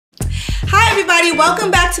everybody,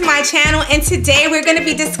 welcome back to my channel, and today we're going to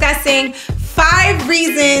be discussing 5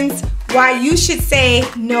 reasons why you should say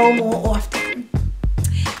no more often.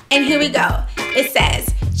 And here we go. It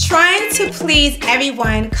says, trying to please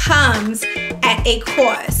everyone comes at a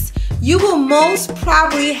cost. You will most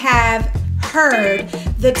probably have heard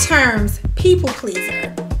the terms people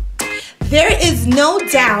pleaser. There is no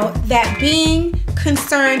doubt that being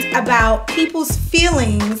concerned about people's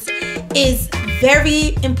feelings is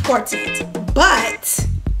very important, but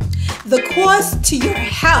the cost to your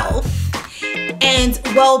health and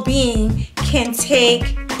well-being can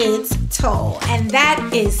take its toll, and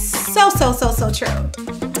that is so true.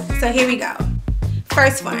 So here we go.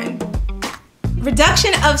 First one,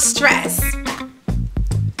 reduction of stress.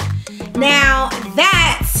 Now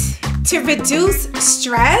that to reduce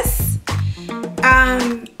stress, I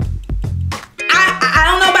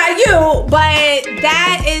don't know about you, but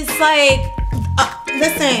that is like,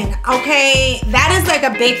 listen, okay, that is like a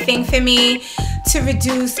big thing for me. To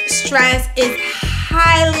reduce stress is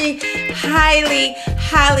highly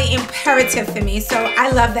imperative for me. So I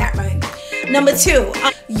love that one. Number 2,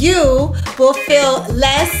 you will feel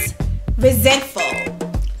less resentful.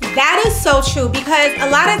 That is so true, because a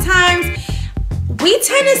lot of times we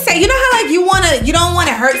tend to say, you know how like you don't want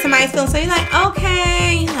to hurt somebody's feelings, so you're like,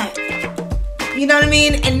 okay, you know what I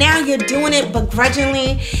mean? And now you're doing it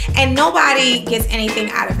begrudgingly, and nobody gets anything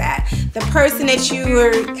out of that. The person that you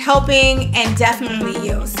are helping, and definitely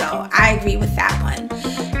you. So I agree with that one.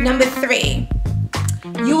 Number 3,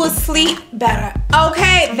 you will sleep better.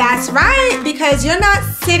 Okay, that's right, because you're not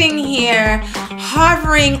sitting here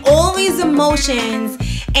harboring all these emotions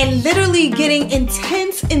and literally getting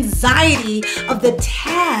intense anxiety of the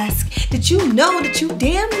task that you know that you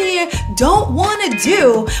damn near don't want to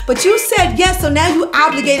do, but you said yes, so now you're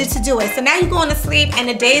obligated to do it. So now you're going to sleep, and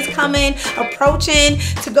the day is approaching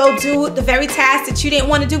to go do the very task that you didn't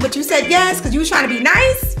want to do, but you said yes because you were trying to be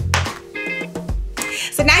nice.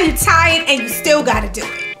 So now you're tired and you still got to do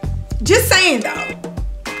it. Just saying though.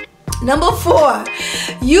 Number 4,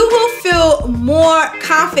 you will feel more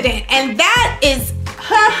confident, and that is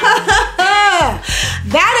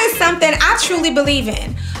that is something I truly believe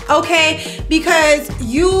in, okay? Because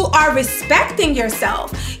you are respecting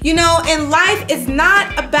yourself. You know, in life, it's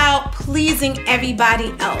not about pleasing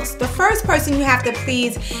everybody else. The first person you have to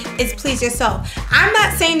please is please yourself. I'm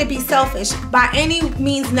not saying to be selfish by any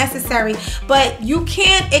means necessary, but you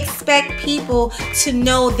can't expect people to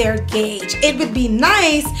know their gauge. It would be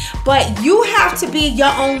nice, but you have to be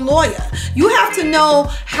your own lawyer. You have to know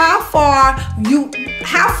how far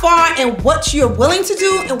and what you're willing to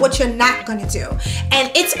do and what you're not going to do. And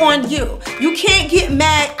it's on you. You can't get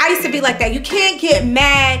mad. I used to be like that. You can't get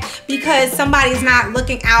mad because somebody's not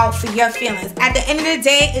looking out for your feelings. At the end of the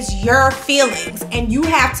day, it's your feelings, and you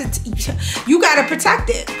have to, you got to protect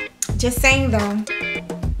it. Just saying though.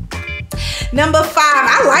 Number 5,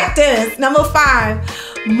 I like this. Number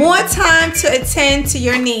 5, more time to attend to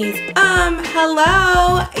your needs.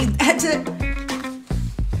 Hello.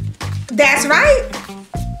 That's right.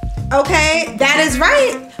 Okay, that is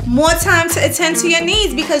right. More time to attend to your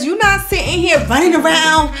needs, because you're not sitting here running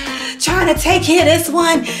around trying to take care of this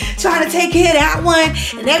one, trying to take care of that one,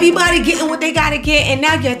 and everybody getting what they gotta get, and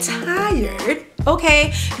now you're tired.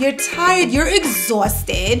 Okay, you're tired, you're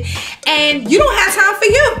exhausted, and you don't have time for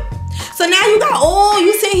you. So now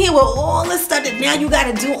you sitting here with all the stuff that now you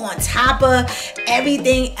gotta do on top of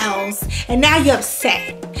everything else, and now you're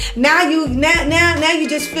upset. Now you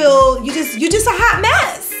just feel you're just a hot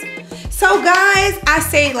mess. So guys, I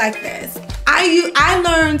say it like this. I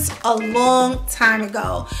learned a long time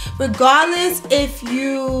ago, regardless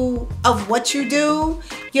of what you do,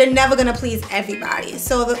 you're never gonna please everybody.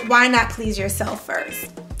 So why not please yourself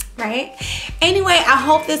first? Right? Anyway, I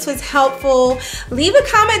hope this was helpful. Leave a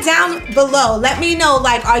comment down below. Let me know,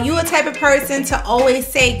 like, are you a type of person to always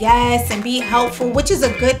say yes and be helpful, which is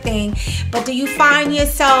a good thing, but do you find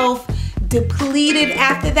yourself depleted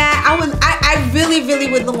after that? I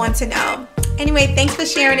really would want to know. Anyway, thanks for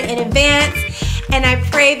sharing it in advance, and I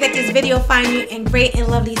pray that this video finds you in great and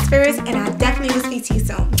lovely spirits, and I definitely will speak to you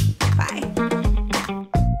soon. Bye.